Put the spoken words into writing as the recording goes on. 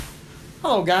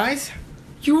Hello, guys.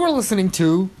 You were listening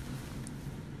to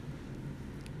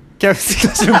Kevin's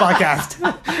Discussion Podcast.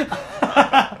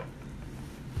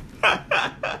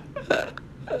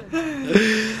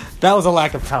 That was a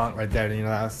lack of talent right there. You know,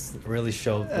 that was really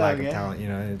showed lack of talent. You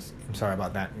know, I'm sorry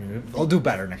about that. I'll do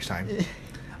better next time.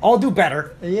 I'll do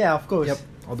better. Yeah, of course. Yep,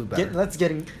 I'll do better. Let's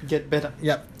get better.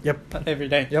 Yep. Every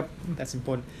day. Yep. That's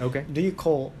important. Okay. Do you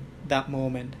call that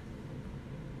moment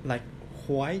like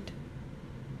white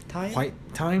time? White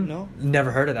time? No.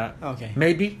 Never heard of that. Okay.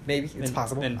 Maybe. It's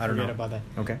possible. Then I don't know. forget about that.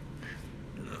 Okay.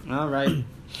 All right.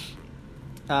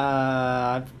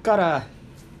 I've got a.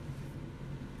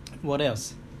 What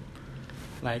else?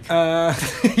 Like.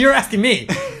 You're asking me.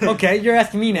 Okay, you're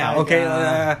asking me now. Like, Okay.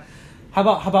 How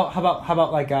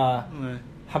about like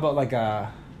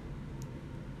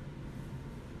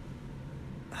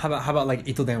how about like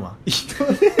ito denwa?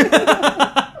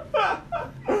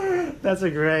 That's a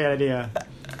great idea.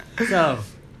 So,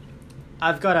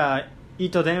 I've got a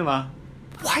ito denwa.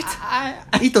 What?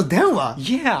 Ito denwa?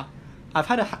 Yeah, I've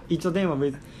had a ito denwa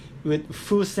with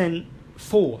Fusen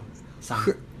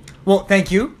 4-san. Well, thank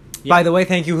you. Yeah. By the way,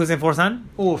 thank you, Fusen 4-san.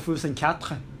 Or Fusen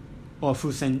 4. Or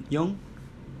Fusen 4.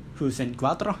 Fusen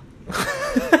 4.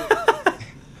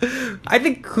 I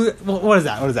think what is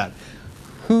that?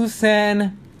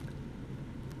 Fusen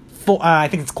 4. I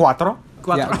think it's cuatro.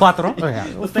 Yeah, cuatro. Oh, yeah.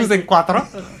 Fusen 4.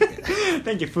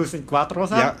 Thank you, Fusen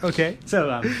 4-san. Yeah. Okay.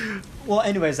 So, well,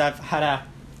 anyways, I've had a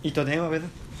ito denwa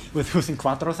with Fusen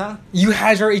 4-san. You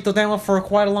had your ito denwa for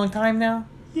quite a long time now.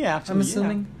 Yeah, actually, I'm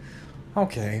assuming. Yeah.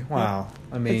 Okay. Wow.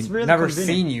 I mean, It's really never convenient.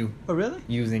 seen you Oh, really?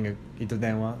 using a ito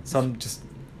denwa, so I'm just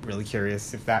really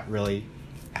curious if that really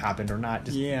happened or not.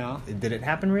 Yeah. Did it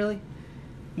happen really?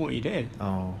 Well, you did.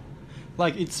 Oh.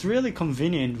 Like, it's really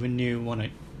convenient when you want to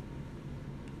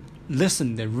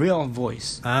listen the real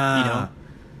voice. You know?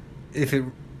 If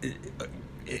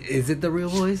is it the real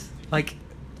voice? Like,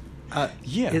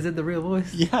 Yeah. Is it the real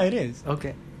voice? Yeah, it is.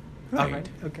 Okay. Right. All right.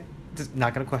 Okay. Just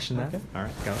not gonna question that. Okay. All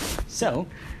right. Go. So,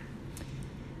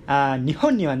 日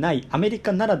本にはないアメリ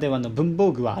カならではの文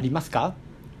房具はありますか？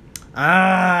お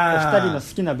二人の好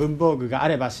きな文房具があ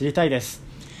れば知りたいです。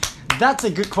That's a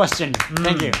good question.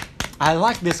 Thank you. I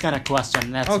like this kind of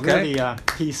question. That's really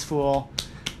peaceful.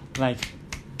 Like,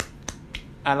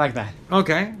 I like that.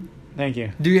 Okay. Thank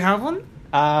you. Do you have one?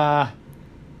 好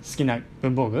きな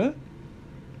文房具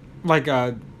Like,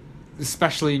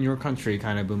 especially in your country,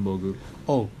 kind of bunbogu.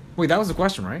 Oh, Wait, that was a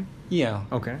question, right? yeah.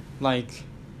 Okay. Like,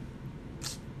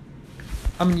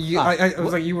 I mean, I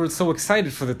was like, you were so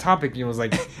excited for the topic. You was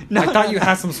like, No, I thought you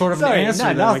had some sort of sorry, an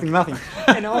answer. no, that, nothing.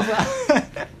 And also,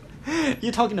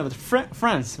 you're talking about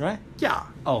France, right? Yeah.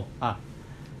 Oh,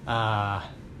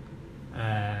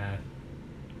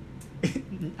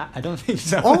 I don't think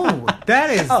so. Oh, that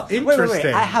is interesting.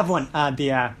 Wait. I have one. I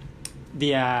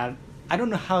don't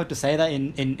know how to say that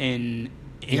in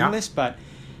English, but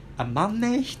a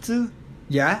manneitsu.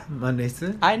 Yeah,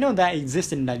 manneitsu. I know that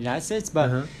exists in the United States,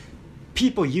 but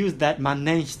people use that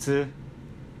manneitsu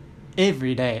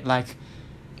every day, like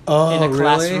in a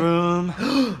classroom,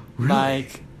 Really?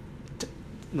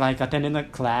 like attending a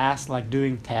class, like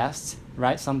doing tests,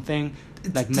 write something,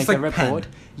 like just make like a report.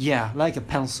 pen. Yeah, like a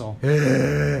pencil,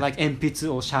 like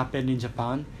enpitsu or sharpen in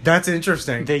Japan. That's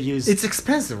interesting. They use It's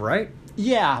expensive, right?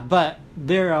 Yeah, but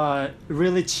there are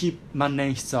really cheap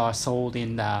manneitsu are sold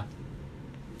in the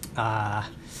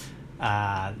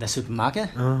supermarket.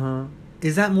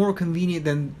 Is that more convenient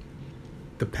than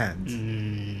the pens?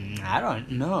 I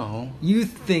don't know. You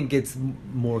think it's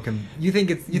more you think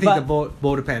the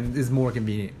Boda pen is more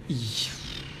convenient?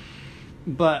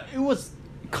 But it was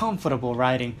comfortable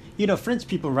writing. You know, French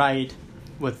people write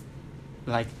with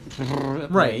like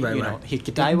Right. You know,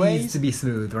 hikitai It ways. needs to be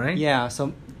smooth, right? Yeah,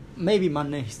 so maybe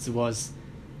manneitsu was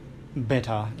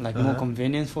better, like more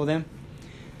convenient for them.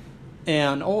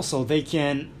 And also they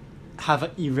can have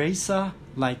an eraser,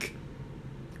 like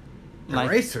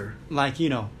Eraser? like you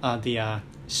know,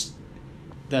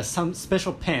 there's some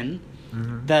special pen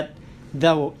that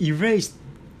will erase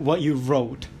what you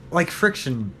wrote. Like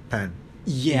friction pen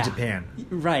Yeah, in Japan.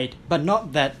 right, but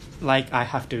not that like I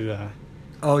have to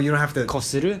Oh, you don't have to...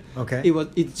 kosuru. Okay.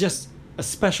 It's just a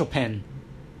special pen.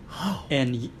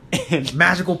 and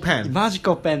Magical pen.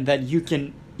 magical pen that you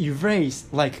can erase,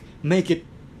 like make it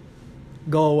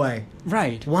Go away.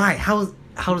 right. Why? How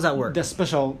does that work? The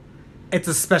special It's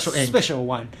a special ink. special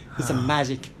one. It's a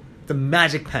magic, The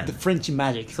magic pen. the French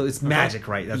magic. So it's magic,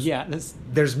 right? That's, Yeah, that's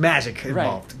There's magic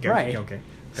involved. Okay, right. Okay.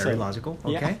 Very So, logical.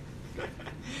 yeah. Okay.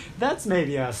 that's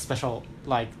maybe a special,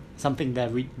 like something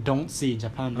that we don't see in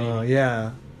Japan. Maybe.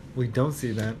 Yeah. We don't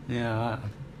see that. Yeah.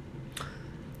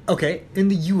 Okay, in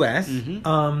the U.S.,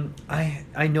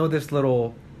 I know this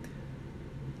little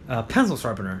pencil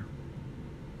sharpener.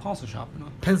 Pencil sharpener.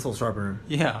 Pencil sharpener.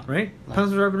 Yeah. Right? Like,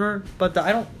 pencil sharpener. But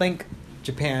I don't think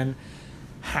Japan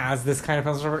has this kind of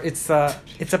pencil sharpener.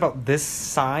 It's about this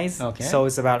size. Okay. So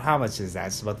it's about, how much is that?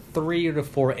 It's about 3 to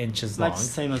 4 inches long. like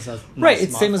same as a Right,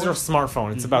 it's smartphone? same as your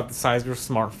smartphone. It's about the size of your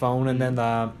smartphone. And then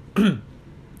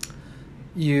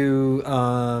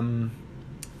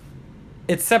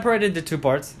it's separated into 2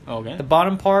 parts. Okay. The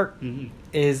bottom part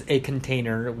is a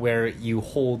container where you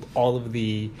hold all of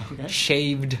the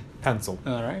shaved pencil.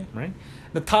 All right. Right?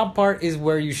 The top part is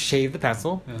where you shave the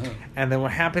pencil. And then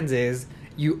what happens is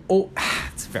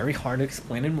it's very hard to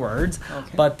explain in words,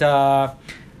 but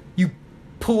you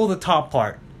pull the top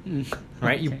part.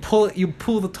 Right? Okay. You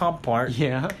pull the top part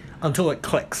until it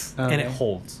clicks and it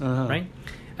holds, right?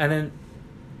 And then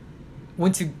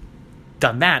once you've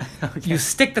done that, you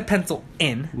stick the pencil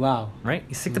in. Wow. Right?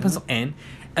 You stick the pencil in,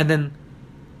 and then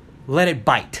let it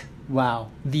bite. Wow.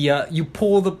 You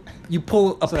pull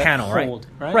a So panel, hold,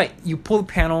 right? Right. You pull the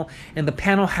panel, and the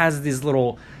panel has these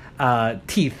little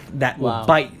teeth that will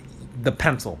bite the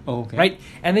pencil. Okay. Right?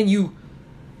 And then you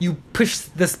push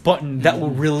this button that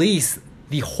will release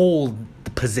the hold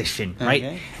position, right?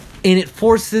 Okay. And it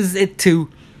forces it to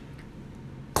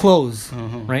close,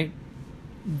 right?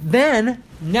 Then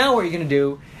now what you're gonna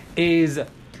do is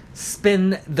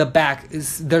spin the back.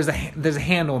 There's a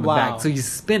handle in the back, so you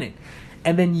spin it,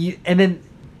 and then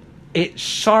it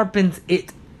sharpens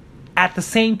it. At the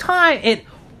same time, it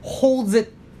holds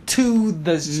it to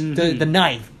the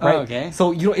knife, right? Okay.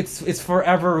 So it's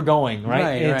forever going, right?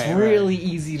 Right, And it's right, really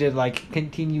easy to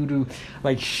continue to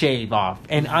shave off.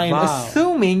 And I'm Wow.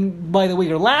 assuming by the way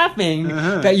you're laughing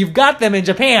that you've got them in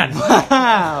Japan.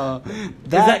 Wow.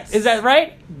 Is that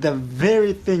right? The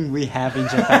very thing we have in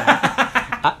Japan.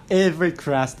 At every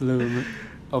classroom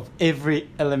of every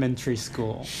elementary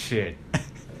school. Shit.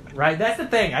 Right? That's the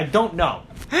thing. I don't know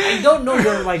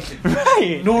your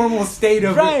Right. normal state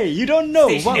of Right. You don't know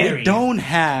what stationary. we don't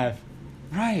have.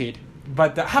 Right.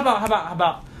 But how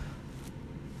about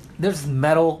there's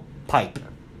metal pipe.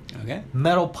 Okay.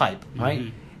 Metal pipe,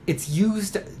 right? It's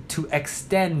used to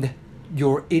extend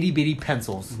your itty bitty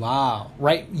pencils. Wow.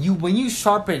 Right? When you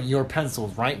sharpen your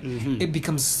pencils, right? It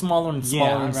becomes smaller and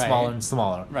smaller and smaller and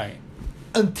smaller. Right.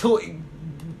 Until it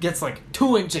gets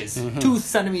 2 inches, 2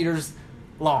 centimeters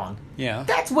long. Yeah.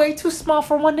 That's way too small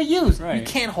for one to use. Right. You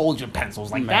can't hold your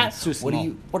pencils like Man, that. it's too What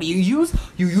small. do you use?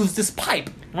 You use this pipe,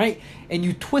 right? And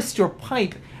you twist your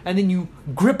pipe, and then you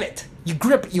grip it. You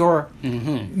grip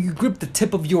you grip the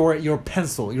tip of your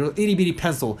pencil, your itty bitty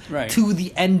pencil, to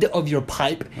the end of your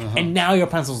pipe, and now your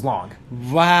pencil's long.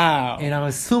 Wow. And I'm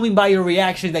assuming by your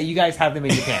reaction that you guys have them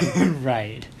in Japan.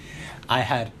 Right. I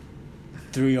had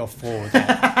 3 or 4 of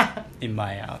them in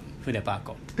my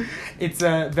fudepako. It's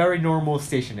a very normal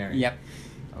stationary. Yep.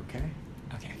 Okay.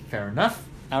 Okay. Fair enough.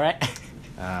 All right.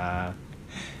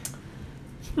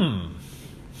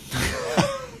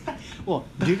 Well,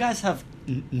 do you guys have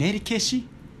nerikeshi?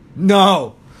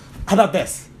 No. How about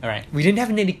this? All right. We didn't have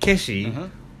nerikeshi,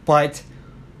 but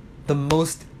the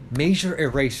most major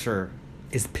eraser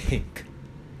is pink.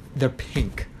 They're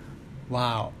pink.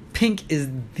 Wow. Pink is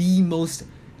the most.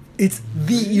 It's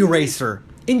the eraser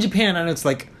in Japan. I know it's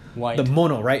White. the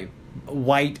mono, right?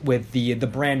 White with the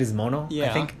brand is mono. I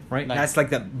Yeah. think, right? Like- That's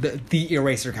the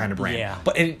eraser kind of brand. Yeah.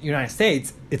 But in the United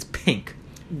States, it's pink.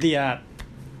 The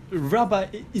rubber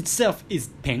itself is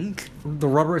pink. The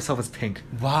rubber itself is pink.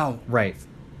 Wow. Right.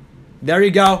 There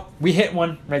you go. We hit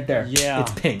one right there. Yeah.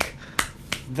 It's pink.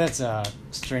 That's a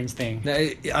strange thing.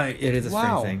 It is a strange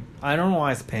Wow. thing. I don't know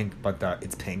why it's pink, but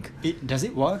it's pink. Does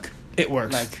it work? It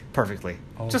works perfectly.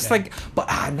 Just Okay. but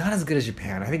not as good as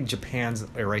Japan. I think Japan's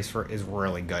eraser is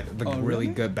really good. Oh, really really?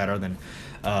 good, better than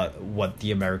what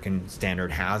the American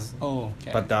standard has. Oh,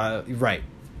 okay. But right.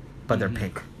 But they're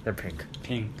pink. They're pink.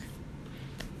 Pink.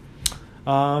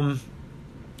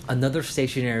 Another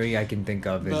stationery I can think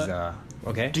of is But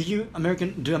okay. Do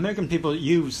American people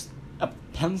use a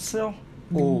pencil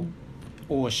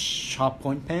or sharp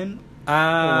point pen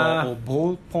or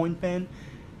ballpoint pen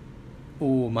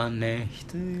or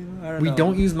maneshite? We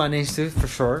don't use maneshite for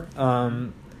sure.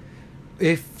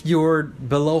 If you're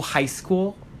below high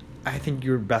school, I think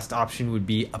your best option would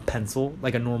be a pencil,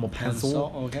 like a normal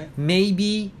pencil. Okay.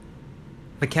 Maybe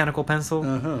mechanical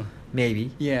pencil.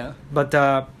 Maybe. Yeah. But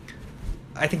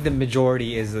I think the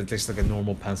majority is just like a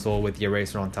normal pencil with the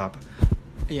eraser on top.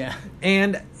 Yeah.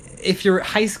 And if you're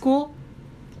high school,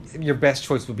 your best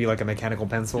choice would be like a mechanical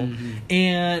pencil,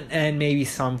 and maybe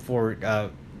some for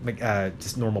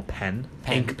just normal pen,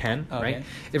 ink pen, Okay. right?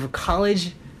 If you're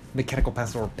college, mechanical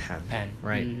pencil or pen. Pen.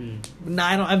 Right. Mm-hmm. No,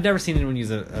 I've never seen anyone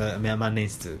use a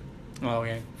manetsu Oh,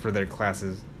 okay. for their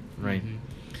classes. Right. Mhm.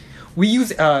 We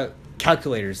use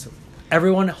calculators.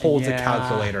 Everyone holds a Yeah,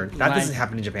 calculator. That like- doesn't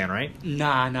happen in Japan, right?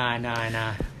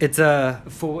 Nah. It's a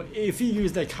If you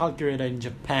use the calculator in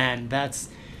Japan, that's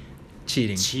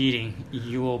cheating. cheating.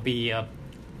 You will be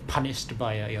punished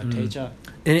by your teacher.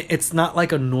 And it's not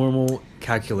like a normal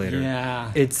calculator.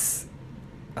 Yeah. It's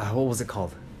what was it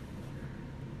called?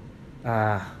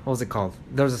 What was it called?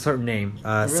 There was a certain name.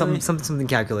 Really? Something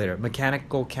calculator.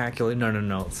 Mechanical calculator.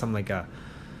 No. Something like a.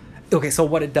 Okay, so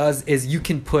what it does is you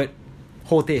can put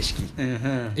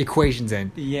hoteishiki equations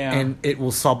in, Yeah. and it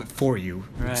will solve it for you.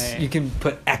 Right. You can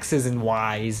put x's and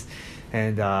y's,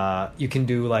 and you can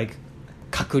do like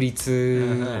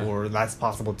kakuritsu, or that's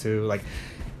possible too. Like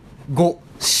go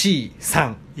shi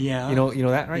san. Yeah. You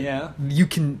know that, right? Yeah. You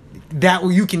can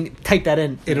type that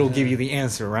in. It'll give you the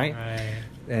answer, right? Right.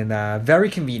 And very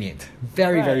convenient.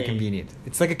 Very Right. convenient.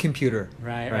 It's like a computer.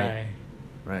 Right.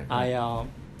 Right.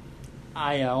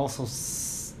 I also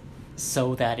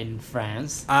saw that in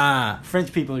France.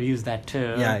 French people use that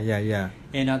too. Yeah.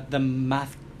 In the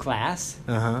math class,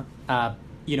 I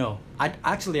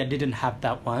didn't have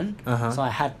that one, so I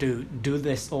had to do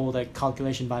all the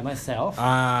calculation by myself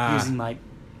using my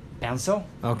pencil.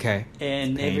 Okay.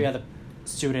 And Pain. every other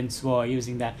students were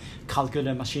using that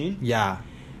calculator machine. Yeah.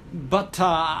 But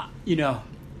I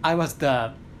was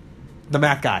the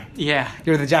math guy. yeah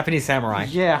You're the Japanese samurai.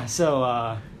 yeah. So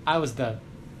I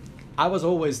was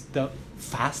always the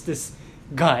fastest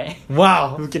guy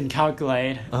Wow. who can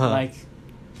calculate Uh-huh.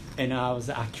 and I was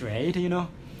accurate.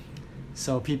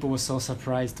 So people were so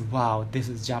surprised. Wow, this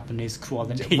is Japanese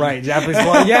quality. Right, Japanese.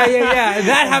 Yeah. And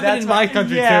that happened in my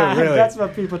country too. Really. That's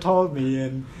what people told me,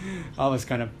 and I was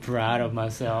kind of proud of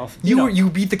myself. You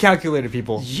beat the calculator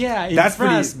people. Yeah, in That's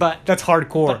France, pretty. That's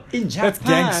hardcore. but in Japan, That's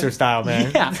gangster style,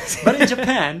 man. Yeah, but in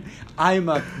Japan, I'm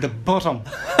at the bottom.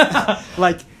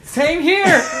 Like Same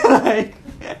here. like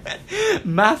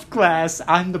math class,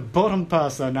 I'm the bottom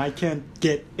person. I can't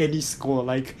get any score.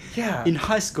 Like Yeah. in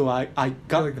high school, I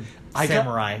got You're like the I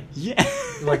samurai. yeah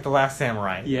You're like the last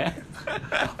samurai. yeah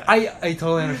I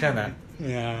totally understand that.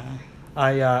 yeah.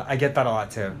 I get that a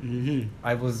lot too. Mm-hmm.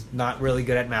 I was not really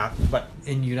good at math, but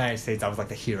in the United States, I was like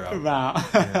the hero. Wow.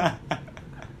 Yeah.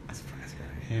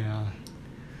 Yeah.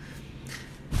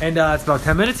 And it's about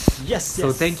 10 minutes. Yes. So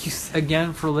yes. thank you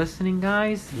again for listening,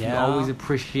 guys. We Yeah. always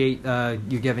appreciate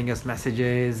you giving us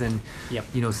messages and Yep.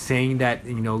 saying that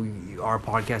our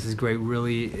podcast is great.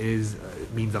 Really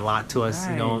means a lot to us.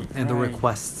 Right, And the right.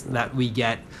 requests that we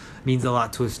get means a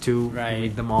lot to us too. Right. We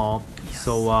read them all. Yes.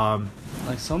 So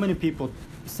Like so many people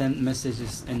send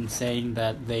messages and saying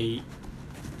that they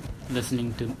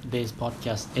listening to this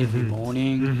podcast every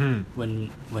morning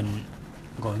when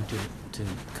going to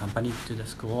company to the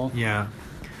school. yeah,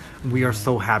 we are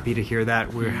so happy to hear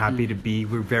that. We're happy to be.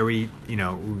 We're very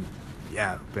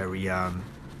very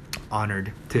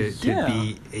honored to Yeah.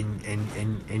 be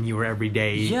in your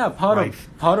everyday Yeah, part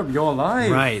of your life.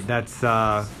 Right, that's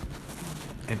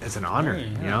it's an honor, Right,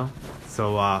 yeah.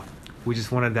 So we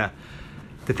just wanted to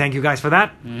thank you guys for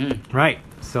that. Right.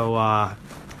 So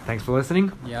thanks for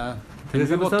listening. Yeah. To this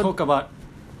And we will episode? talk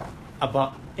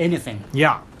about anything.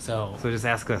 Yeah. So So just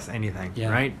ask us anything, Yeah.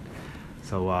 right?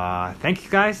 So thank you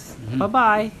guys.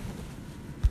 Bye-bye.